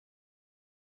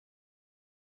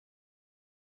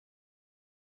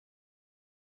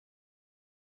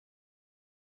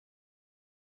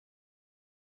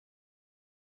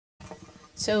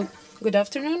So, good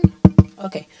afternoon.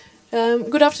 Okay.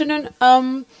 Good afternoon.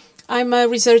 I'm a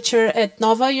researcher at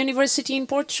Nova University in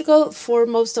Portugal. For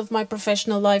most of my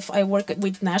professional life, I work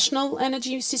with national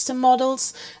energy system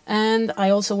models, and I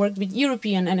also worked with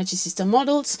European energy system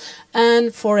models.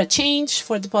 And for a change,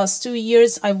 for the past 2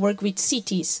 years, I work with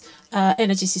cities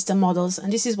energy system models,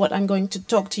 and this is what I'm going to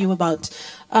talk to you about.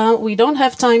 We don't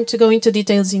have time to go into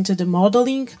details into the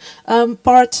modeling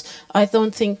part. I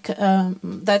don't think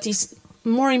that is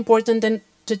more important than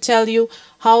to tell you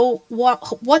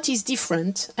what is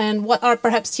different and what are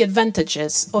perhaps the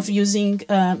advantages of using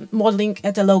modeling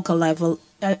at a local level.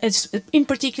 In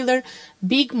particular,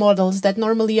 big models that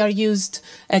normally are used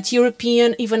at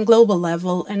European, even global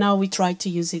level, and now we try to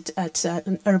use it at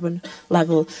an urban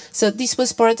level. So this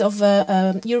was part of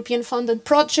a European funded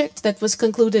project that was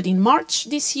concluded in March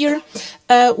this year.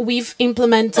 We've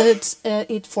implemented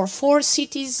it for 4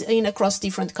 cities across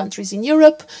different countries in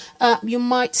Europe. You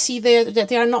might see there that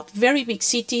they are not very big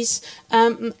cities,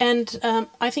 and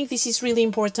I think this is really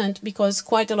important because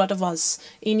quite a lot of us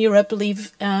in Europe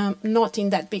live not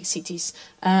in that big cities,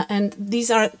 and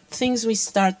these are things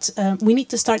we need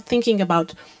to start thinking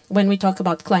about when we talk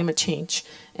about climate change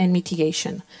and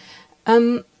mitigation.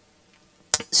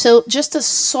 So just a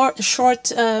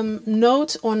short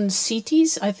note on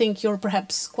cities. I think you're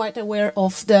perhaps quite aware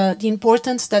of the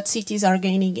importance that cities are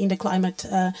gaining in the climate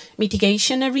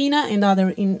mitigation arena and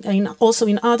also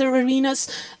in other arenas.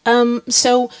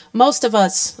 So most of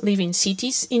us live in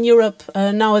cities in Europe.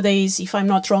 Nowadays, if I'm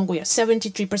not wrong, we are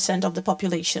 73% of the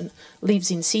population lives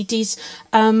in cities.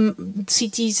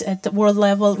 Cities at the world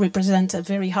level represent a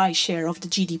very high share of the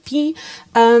GDP,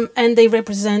 and they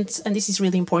represent, and this is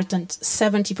really important,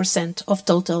 70% of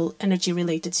total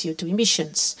energy-related CO2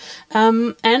 emissions.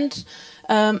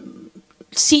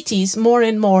 Cities, more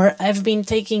and more, have been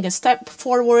taking a step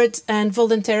forward and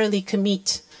voluntarily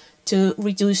commit to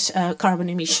reduce carbon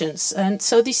emissions. And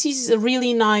so this is a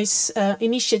really nice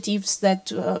initiatives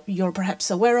that you're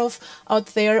perhaps aware of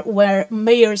out there, where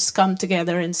mayors come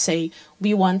together and say,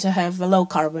 we want to have a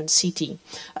low-carbon city.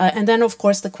 And then, of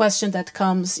course, the question that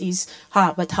comes is,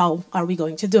 but how are we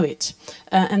going to do it?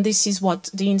 And this is what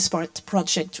the InSMART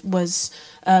project was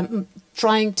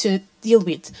trying to deal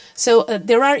with. So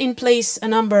there are in place a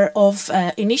number of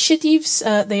initiatives.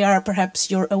 They are, perhaps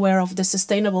you're aware of the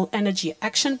Sustainable Energy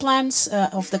Action Plans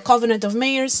of the Covenant of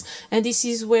Mayors, and this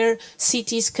is where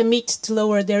cities commit to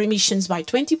lower their emissions by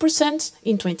 20%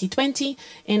 in 2020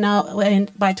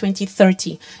 and by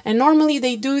 2030. And normally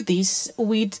they do this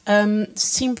with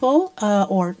simple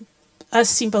or as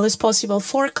simple as possible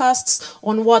forecasts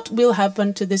on what will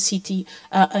happen to the city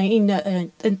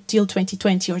until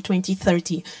 2020 or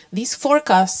 2030. These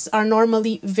forecasts are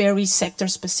normally very sector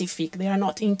specific. They are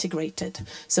not integrated.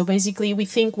 So basically we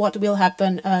think what will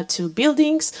happen to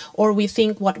buildings, or we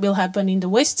think what will happen in the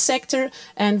waste sector,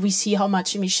 and we see how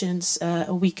much emissions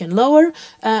we can lower,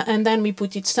 and then we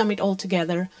sum it all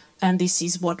together. And this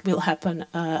is what will happen.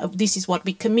 This is what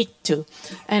we commit to.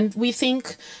 And we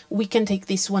think we can take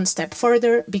this one step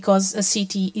further, because a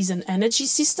city is an energy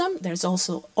system. There's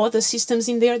also other systems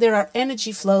in there. There are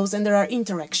energy flows and there are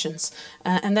interactions.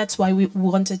 And that's why we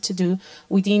wanted to do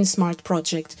with the InSMART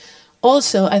project.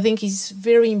 Also, I think it's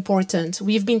very important.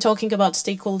 We've been talking about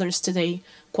stakeholders today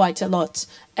quite a lot.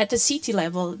 At the city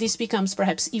level, this becomes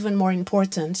perhaps even more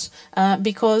important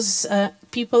because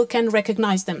people can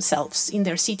recognize themselves in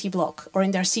their city block or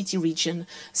in their city region.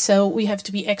 So we have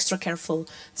to be extra careful.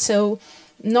 So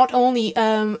not only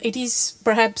it is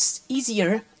perhaps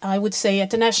easier, I would say,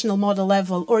 at a national model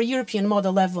level or European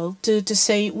model level to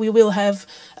say we will have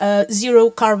zero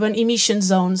carbon emission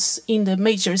zones in the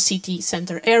major city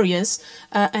center areas,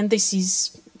 and this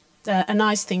is a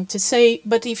nice thing to say.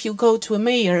 But if you go to a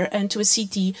mayor and to a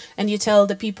city and you tell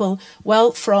the people,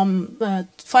 well, from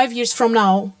 5 years from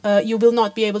now, you will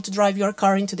not be able to drive your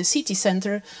car into the city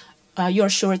center, you're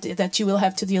sure that you will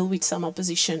have to deal with some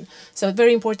opposition. So a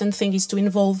very important thing is to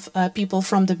involve people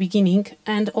from the beginning,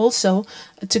 and also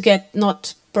to get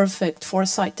not perfect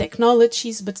foresight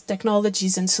technologies, but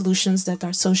technologies and solutions that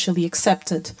are socially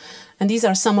accepted. And these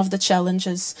are some of the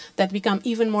challenges that become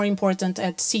even more important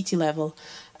at city level.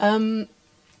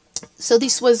 So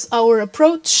this was our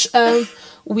approach.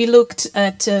 We looked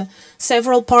at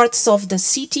several parts of the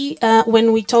city.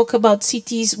 When we talk about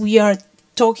cities, we are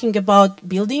talking about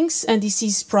buildings, and this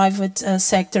is private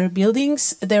sector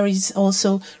buildings. There is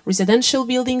also residential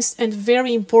buildings, and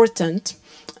very important,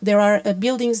 there are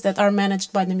buildings that are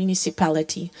managed by the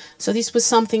municipality. So this was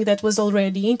something that was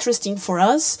already interesting for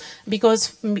us,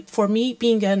 because for me,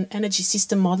 being an energy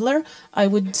system modeler,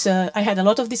 I had a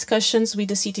lot of discussions with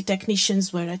the city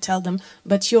technicians where I tell them,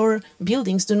 but your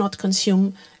buildings do not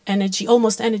consume energy,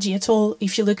 almost energy at all,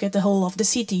 if you look at the whole of the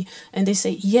city. And they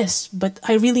say, yes, but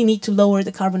I really need to lower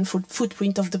the carbon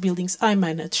footprint of the buildings I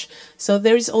manage. So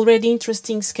there is already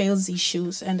interesting scales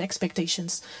issues and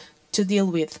expectations to deal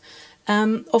with.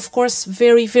 Of course,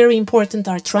 very, very important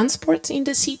are transport in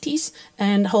the cities,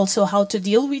 and also how to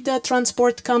deal with the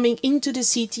transport coming into the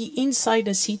city, inside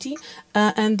the city.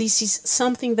 And this is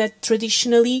something that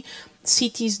traditionally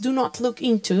cities do not look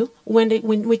into when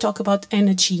we talk about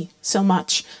energy so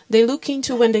much. They look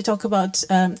into when they talk about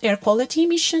air quality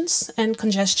emissions and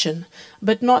congestion,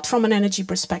 but not from an energy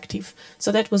perspective.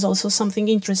 So that was also something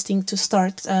interesting to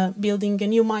start building a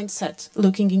new mindset,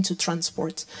 looking into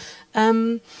transport.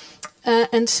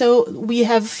 And so we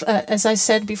have, as I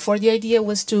said before, the idea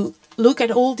was to look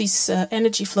at all these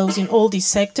energy flows in all these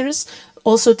sectors,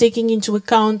 also taking into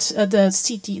account the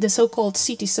so-called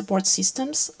city support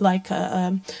systems, like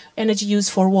energy use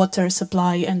for water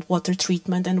supply and water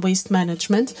treatment and waste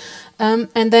management,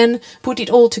 and then put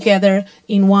it all together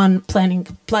in one planning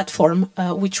platform,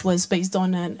 which was based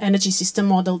on an energy system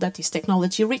model that is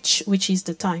technology rich, which is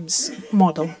the TIMES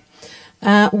model.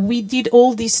 We did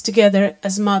all this together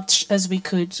as much as we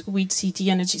could with city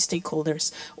energy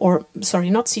stakeholders, or sorry,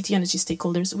 not city energy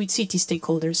stakeholders, with city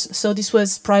stakeholders. So this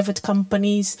was private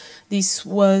companies, this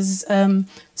was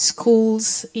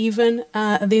schools even,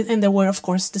 and there were, of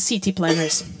course, the city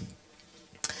planners.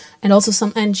 And also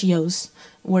some NGOs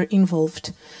were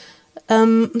involved.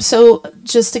 So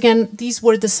just again, these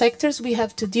were the sectors we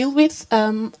have to deal with.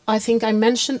 I think I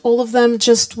mentioned all of them.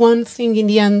 Just one thing in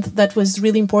the end that was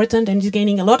really important and is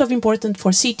gaining a lot of importance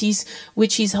for cities,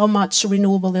 which is how much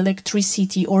renewable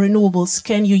electricity or renewables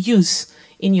can you use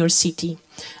in your city.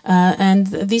 And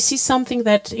this is something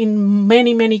that in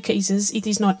many, many cases it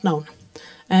is not known.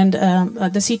 And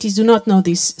the cities do not know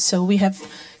this. So we have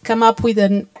come up with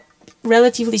a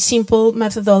relatively simple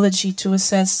methodology to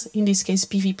assess, in this case,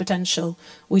 PV potential,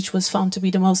 which was found to be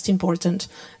the most important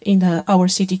in our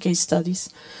city case studies.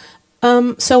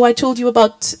 So I told you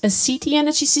about a city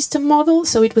energy system model.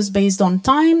 So it was based on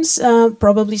TIMES.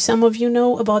 Probably some of you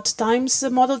know about TIMES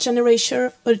model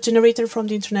generator from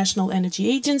the International Energy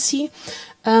Agency.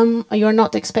 You're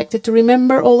not expected to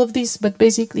remember all of this, but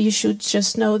basically you should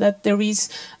just know that there is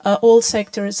all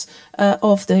sectors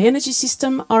of the energy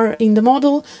system are in the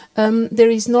model.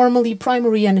 There is normally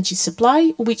primary energy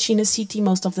supply, which in a city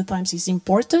most of the times is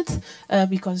imported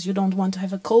because you don't want to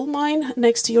have a coal mine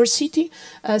next to your city.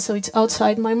 So it's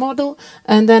outside my model.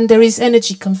 And then there is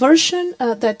energy conversion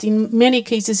that in many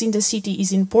cases in the city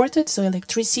is imported. So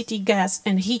electricity, gas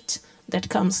and heat that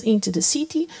comes into the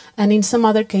city, and in some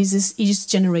other cases is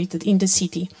generated in the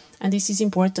city. And this is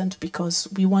important because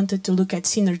we wanted to look at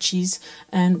synergies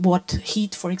and what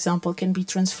heat, for example, can be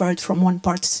transferred from one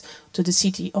part to the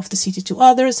city to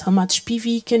others, how much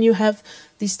PV can you have,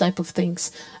 these type of things.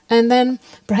 And then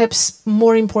perhaps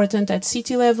more important at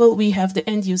city level, we have the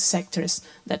end use sectors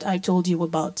that I told you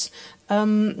about.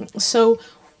 So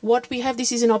what we have,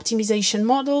 this is an optimization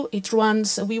model. It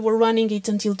runs, we were running it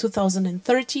until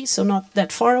 2030, so not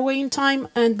that far away in time.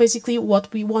 And basically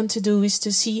what we want to do is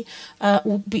to see,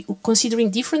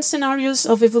 considering different scenarios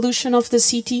of evolution of the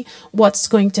city, what's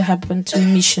going to happen to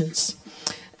emissions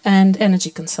and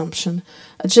energy consumption.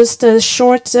 Just a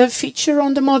short feature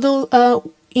on the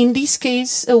model. In this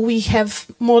case, we have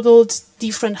modeled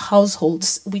different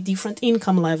households with different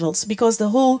income levels. Because the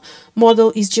whole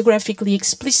model is geographically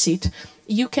explicit,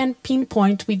 you can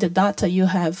pinpoint with the data you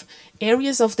have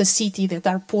areas of the city that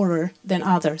are poorer than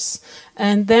others.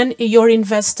 And then your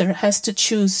investor has to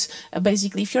choose,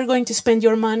 basically, if you're going to spend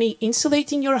your money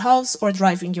insulating your house or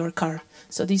driving your car.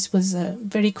 So this was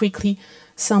very quickly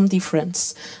some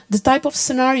difference. The type of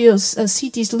scenarios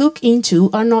cities look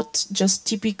into are not just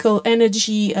typical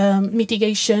energy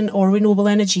mitigation or renewable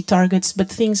energy targets, but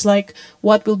things like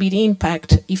what will be the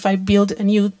impact if I build a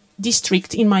new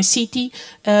district in my city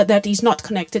that is not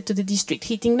connected to the district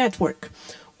heating network,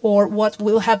 or what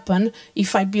will happen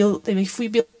if we build a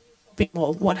shopping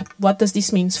mall. What does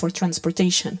this mean for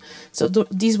transportation? So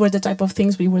these were the type of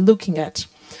things we were looking at.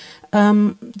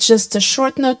 Just a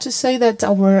short note to say that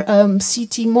our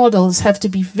city models have to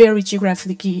be very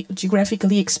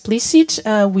geographically explicit,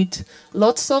 with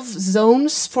lots of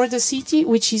zones for the city,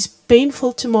 which is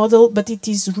painful to model, but it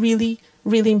is really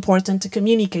important to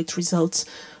communicate results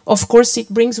of course, it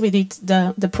brings with it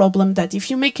the problem that if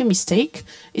you make a mistake,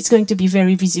 it's going to be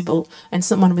very visible and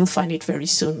someone will find it very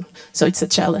soon. So it's a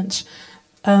challenge.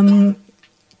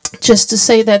 Just to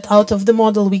say that out of the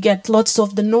model we get lots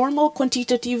of the normal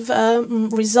quantitative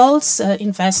results,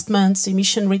 investments,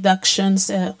 emission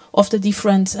reductions of the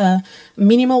different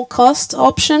minimal cost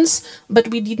options, but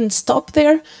we didn't stop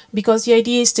there because the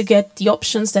idea is to get the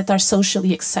options that are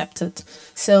socially accepted.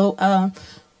 So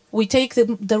we take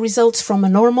the results from a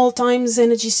normal times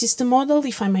energy system model,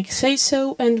 if I may say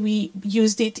so, and we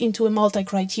used it into a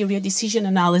multi-criteria decision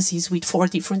analysis with 4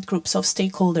 different groups of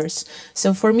stakeholders.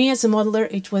 So for me as a modeler,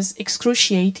 it was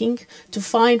excruciating to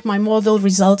find my model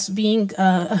results being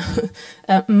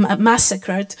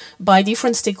massacred by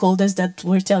different stakeholders that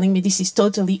were telling me this is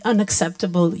totally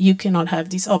unacceptable, you cannot have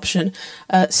this option.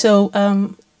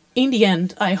 In the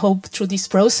end, I hope through this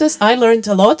process, I learned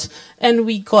a lot and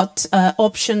we got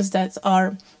options that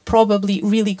are probably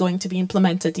really going to be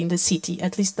implemented in the city.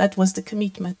 At least that was the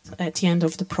commitment at the end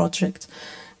of the project.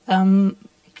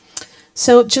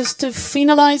 So just to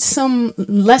finalize some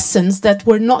lessons that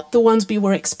were not the ones we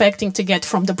were expecting to get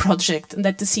from the project and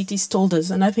that the cities told us.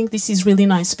 And I think this is really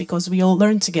nice because we all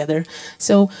learned together.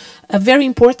 So very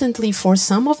importantly for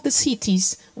some of the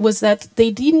cities was that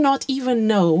they did not even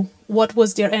know what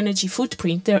was their energy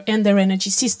footprint and their energy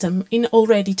system in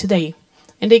already today.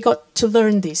 And they got to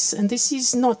learn this. And this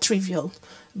is not trivial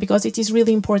because it is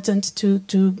really important to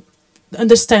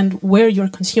understand where you're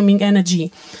consuming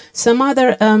energy. Some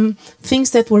other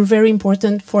things that were very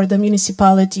important for the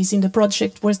municipalities in the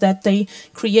project was that they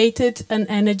created an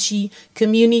energy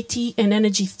community and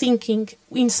energy thinking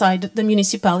inside the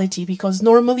municipality, because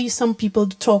normally some people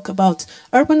talk about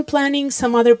urban planning,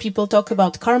 some other people talk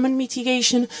about carbon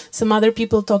mitigation, some other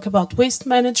people talk about waste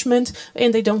management,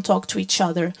 and they don't talk to each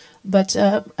other. But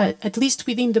at least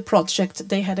within the project,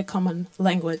 they had a common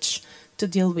language to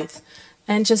deal with.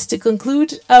 And just to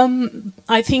conclude,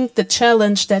 I think the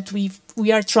challenge that we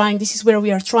are trying, this is where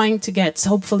we are trying to get,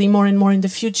 hopefully more and more in the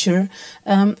future,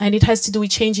 and it has to do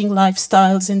with changing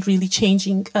lifestyles and really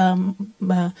changing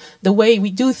the way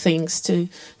we do things to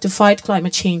fight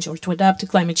climate change or to adapt to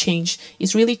climate change,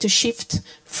 is really to shift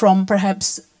from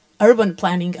perhaps urban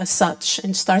planning as such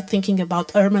and start thinking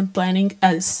about urban planning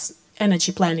as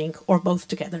energy planning or both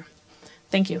together.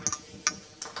 Thank you.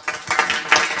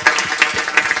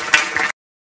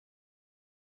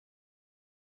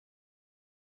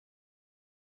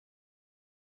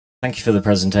 Thank you for the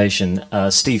presentation.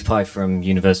 Steve Pye from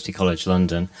University College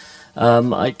London.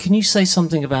 Can you say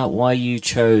something about why you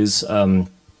chose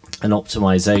an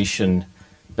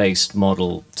optimization-based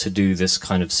model to do this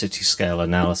kind of city-scale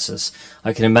analysis?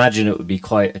 I can imagine it would be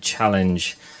quite a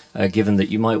challenge, given that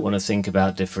you might want to think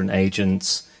about different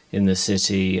agents in the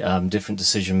city, different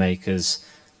decision-makers,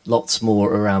 lots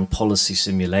more around policy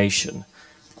simulation.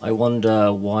 I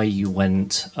wonder why you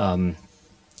went in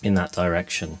that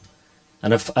direction.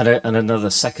 And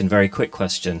another second very quick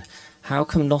question. How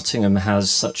come Nottingham has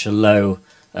such a low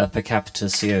per capita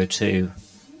CO2?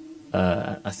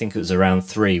 I think it was around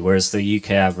 3, whereas the UK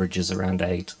average is around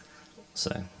 8.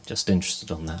 So just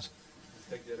interested on that.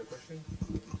 Take the other question.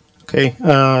 Okay.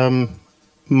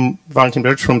 Valentin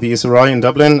Birch from the SRI in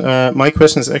Dublin. My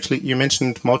question is actually, you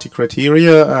mentioned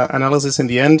multi-criteria analysis in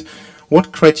the end.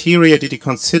 What criteria did you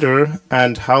consider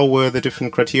and how were the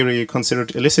different criteria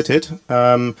considered elicited?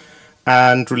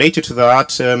 And related to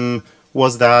that,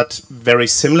 was that very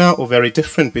similar or very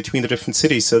different between the different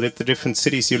cities? So that the different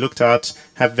cities you looked at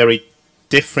have very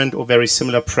different or very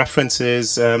similar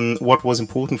preferences. What was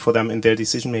important for them in their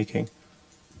decision making?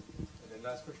 And then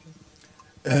last question.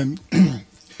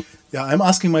 Yeah, I'm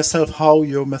asking myself how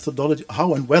your methodology,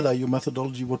 how and whether your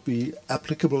methodology would be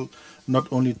applicable not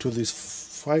only to these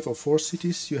 5 or 4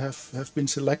 cities you have been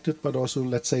selected, but also,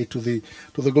 let's say, to the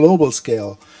global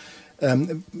scale.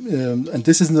 And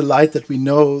this is in the light that we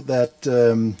know that,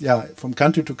 from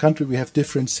country to country we have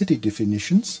different city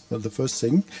definitions. That's the first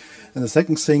thing. And the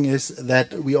second thing is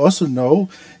that we also know,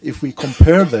 if we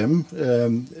compare them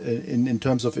in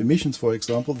terms of emissions, for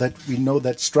example, that we know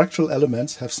that structural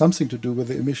elements have something to do with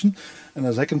the emission. And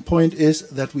the second point is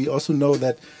that we also know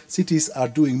that cities are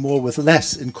doing more with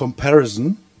less in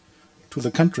comparison to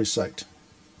the countryside.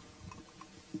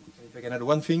 If I can add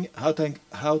one thing, how time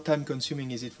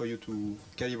consuming is it for you to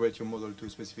calibrate your model to a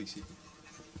specific city?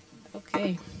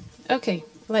 Okay.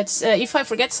 Let's. If I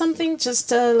forget something,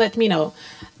 just let me know.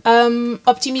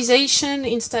 Optimization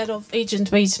instead of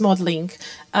agent-based modeling.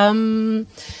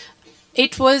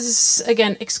 It was,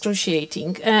 again,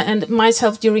 excruciating. And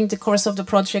myself, during the course of the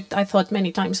project, I thought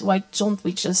many times, why don't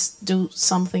we just do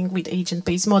something with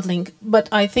agent-based modeling? But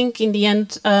I think in the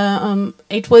end,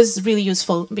 it was really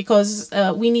useful because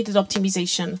we needed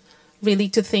optimization, really,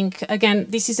 to think, again,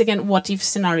 this is, again, what-if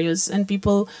scenarios. And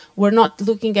people were not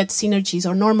looking at synergies,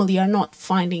 or normally are not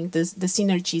finding the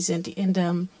synergies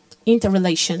and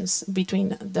interrelations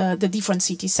between the different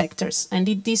city sectors. And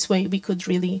in this way, we could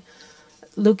really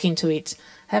look into it.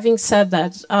 Having said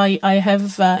that, I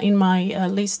have in my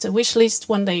wish list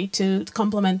one day to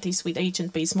complement this with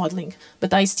agent-based modeling.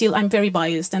 But I'm very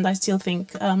biased, and I still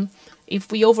think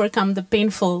if we overcome the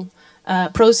painful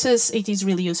process, it is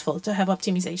really useful to have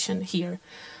optimization here.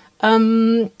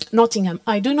 Nottingham,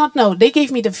 I do not know. They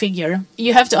gave me the figure.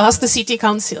 You have to ask the city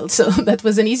council, so that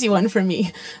was an easy one for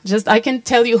me. Just I can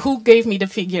tell you who gave me the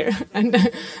figure, and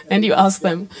you ask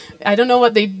them. I don't know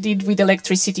what they did with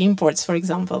electricity imports, for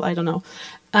example. I don't know.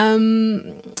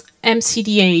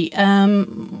 MCDA,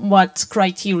 what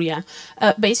criteria?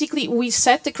 Basically, we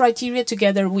set the criteria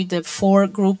together with the 4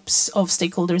 groups of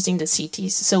stakeholders in the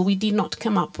cities, so we did not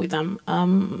come up with them.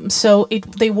 So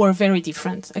they were very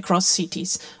different across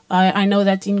cities. I know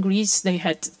that in Greece they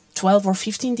had 12 or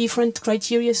 15 different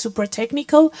criteria, super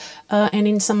technical, and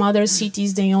in some other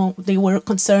cities they were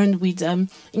concerned with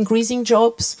increasing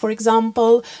jobs, for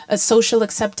example. Social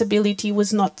acceptability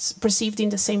was not perceived in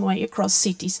the same way across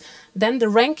cities. Then the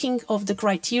ranking of the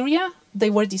criteria, they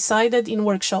were decided in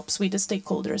workshops with the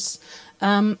stakeholders.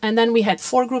 And then we had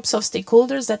 4 groups of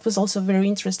stakeholders. That was also very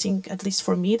interesting, at least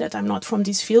for me, that I'm not from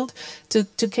this field, to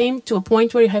came to a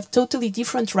point where you have totally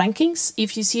different rankings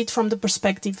if you see it from the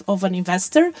perspective of an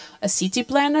investor, a city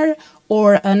planner,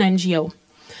 or an NGO.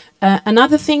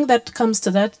 Another thing that comes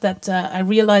to that I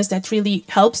realized that really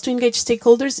helps to engage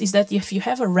stakeholders is that if you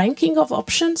have a ranking of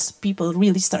options, people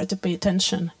really start to pay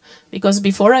attention. Because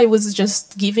before I was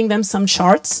just giving them some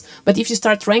charts, but if you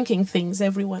start ranking things,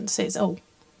 everyone says, oh,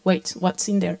 wait, what's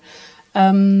in there?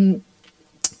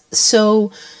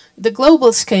 So the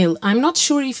global scale, I'm not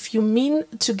sure if you mean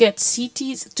to get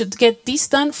cities, to get this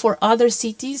done for other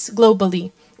cities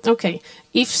globally. Okay,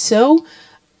 if so,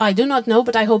 I do not know,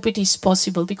 but I hope it is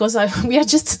possible, because we have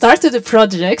just started a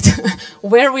project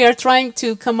where we are trying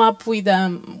to come up with,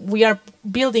 we are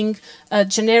building a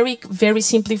generic, very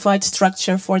simplified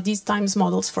structure for these times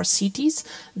models for cities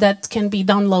that can be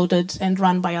downloaded and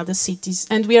run by other cities.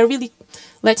 And we are really,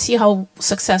 let's see how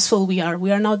successful we are.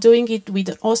 We are now doing it with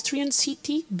an Austrian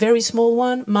city, very small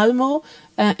one, Malmo,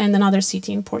 and another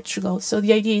city in Portugal. So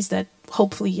the idea is that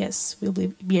hopefully, yes, we'll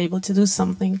be able to do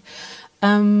something.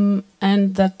 And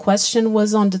the question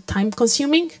was on the time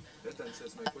consuming? That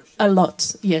answers my question. A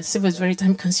lot, yes, it was very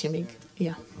time consuming,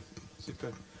 yeah.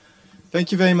 Super.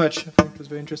 Thank you very much. I think it was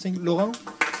very interesting. Laurent?